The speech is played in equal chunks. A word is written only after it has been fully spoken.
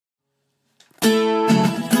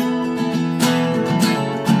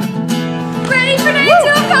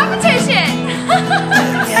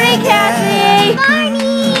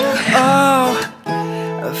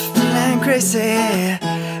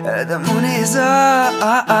The moon is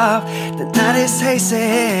up, the night is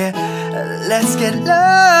hazy. Let's get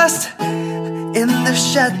lost in the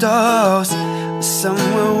shadows,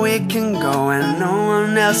 somewhere we can go and no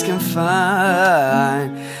one else can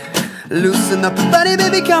find. Loosen up your body,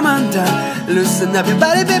 baby, come undone. Loosen up your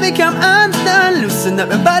body, baby, come undone. Loosen up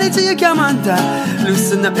your body till you come undone.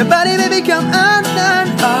 Loosen up your body, baby, come undone.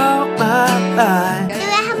 Oh my, my. Do I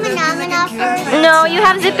have Phenomena first? No, you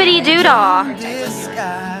have Zippity Doodah.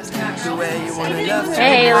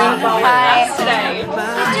 Hey Haley. Hi.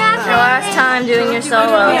 Your last time doing your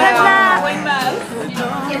solo.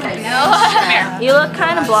 You look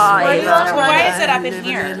kind of blah, Ava. Why is it up in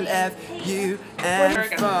here? I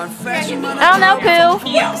don't know, Pooh.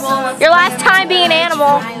 Your last time being an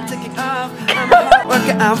animal.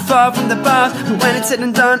 I'm far from the boss, but when it's said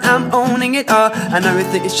and done, I'm owning it all. I know you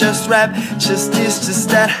think it's just rap, just this, just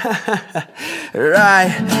that.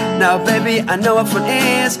 Right now, baby, I know what fun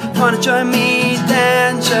is. Wanna join me?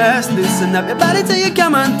 Then just loosen up your body till you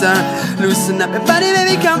come undone. Loosen up your body,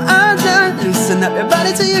 baby, come undone. Loosen up your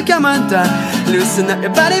body till you come undone. Loosen up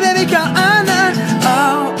your body, baby, come undone.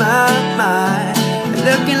 Oh my, my,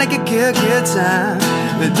 looking like a good, good time.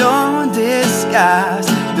 But don't disguise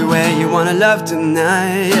the way you wanna love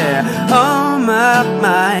tonight, yeah. Oh my,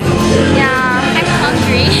 my. Yeah, I'm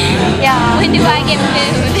hungry. Yeah. When do I get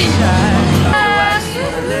food?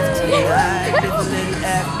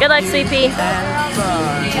 Good luck, Sleepy.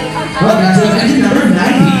 Welcome to entry number 90.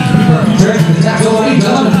 Returning to the tackle of each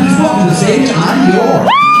element, please welcome to the stage on your.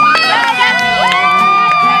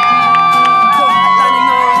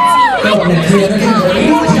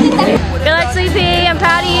 Good luck, Sleepy. I'm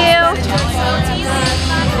proud of you.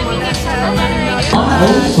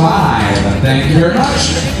 105. Thank you very much.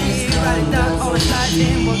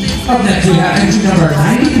 Up next, we have entry number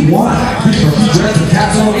 91. Please return to the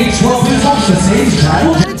tackle of each 12. Please welcome to the stage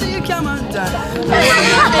title.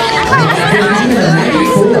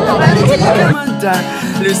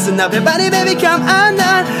 Loosen up your body, baby, come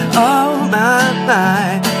undone. Oh my,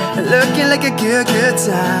 my, looking like a good, good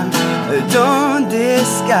time. Don't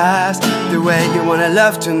disguise the way you wanna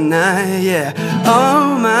love tonight, yeah.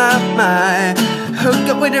 Oh my, my, hook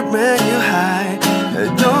up with a brand new high.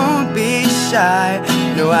 Don't be shy.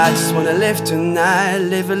 No, I just wanna live tonight.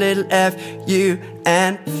 Live a little F-U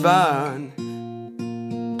and fun.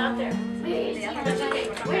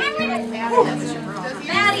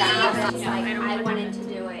 I wanted to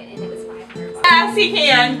do it and it was $500. Yes, he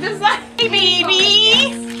can. Just like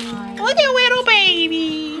baby. Look at little baby.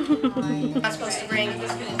 I'm supposed to bring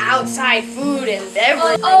outside food and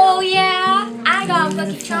beverage. Oh yeah, I got a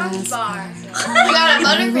Lucky Charms bar. You got a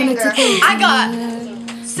Butterfinger. I got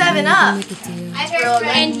 7-Up.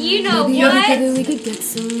 And you know what?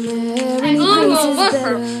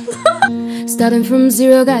 Starting from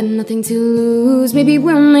zero, got nothing to lose. Maybe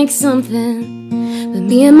we'll make something. But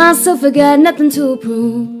me and myself, I got nothing to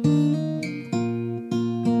prove.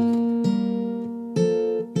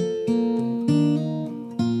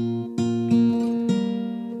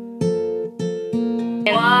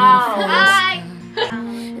 Wow. Hi.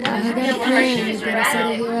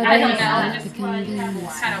 I don't know. Just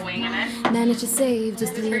kind of winging it. Managed to save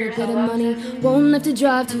just a little bit of money. Won't have to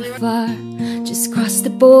drive too far. Just cross the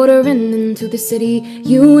border and into the city.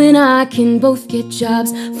 You and I can both get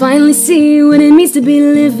jobs. Finally see what it means to be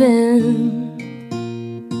living.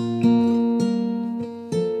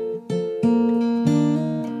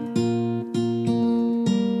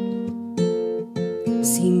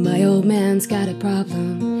 See, my old man's got a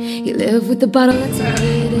problem. He lived with the bottle, that's all it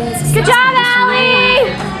is. Good job, Allie!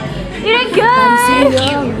 You did good! Thank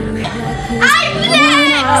you. I'm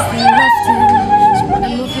next!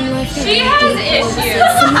 She has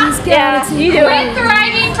issues. Yeah, you do Quit it.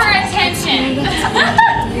 thriving for attention.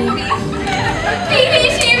 Phoebe,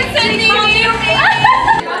 she even said Phoebe.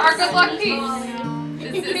 Our good luck peeps.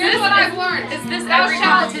 Here's what I've learned. Is this every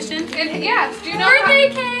competition? Yes. Do you know birthday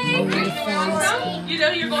cake? You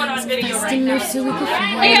know you're going on video right now. I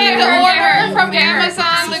had to order from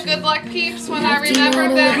Amazon the Good Luck Peeps when I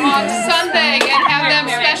remembered them on Sunday and have them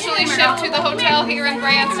specially shipped to the hotel here in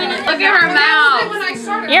Branson. Look at her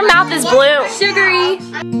mouth. Your mouth is blue. Sugary.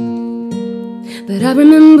 But I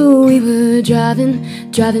remember we were driving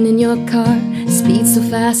in your car. Speed so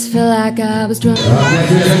fast, felt like I was drunk.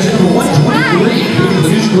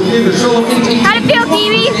 How'd it feel,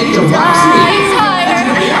 Phoebe? Tired.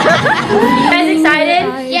 You guys excited?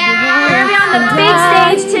 Yeah. We're gonna be on the big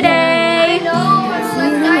stage today.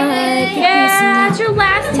 Yeah, it's your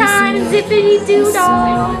last time, Zippity Doodah.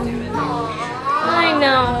 I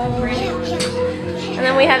know. And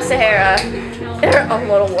then we have Sahara in her own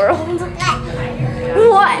little world.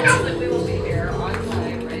 What?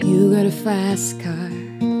 You got a fast car.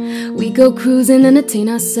 We go cruising, entertain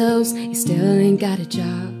ourselves. You still ain't got a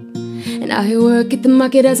job. And I work at the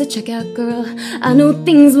market as a checkout girl. I know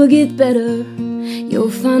things will get better. You'll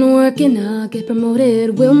find work and I'll get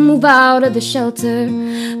promoted. We'll move out of the shelter,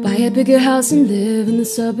 buy a bigger house and live in the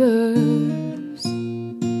suburbs.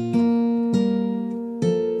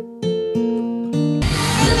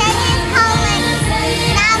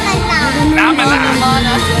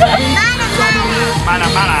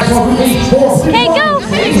 Hey, go!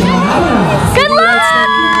 Good luck!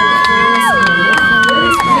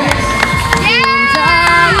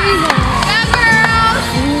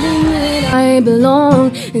 I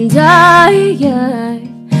belong, and I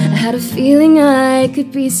had a feeling I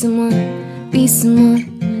could be someone, be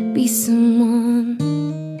someone, be someone.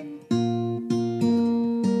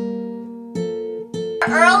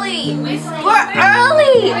 Early! We're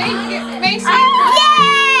early! Mason. Yay!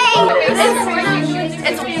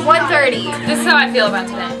 It's 1:30. This is how I feel about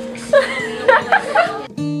today.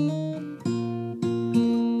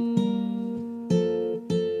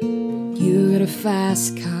 You got a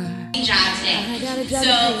fast car. Job today.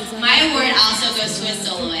 So my award also goes to a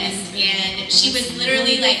soloist, and she was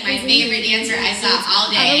literally like my favorite dancer I saw all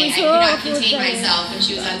day. I could not contain myself when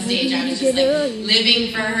she was on stage. I was just like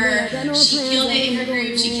living for her. She killed it in her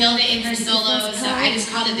group, she killed it in her solo, so I just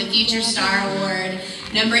called it the Future Star Award,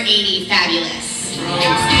 number 80, fabulous. I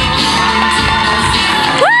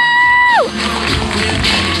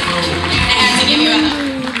have to give you a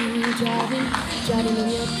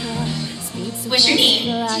What's your name?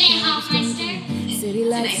 Today, Hoffmeister. It's a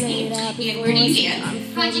nice name. And where do you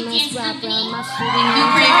dance? Project Dance Company. And who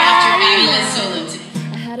choreographed your fabulous solo today?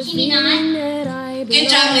 Kimmy Nunn. Good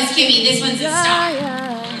job, Miss Kimmy. This one's a star.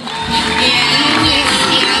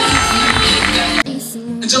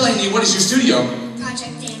 And Delaney, what is your studio?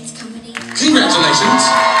 Project Dance Company. Congratulations.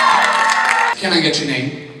 Can I get your name?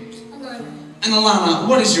 Alana. And Alana,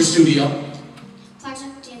 what is your studio?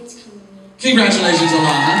 Project Dance Company. Congratulations,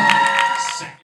 Alana.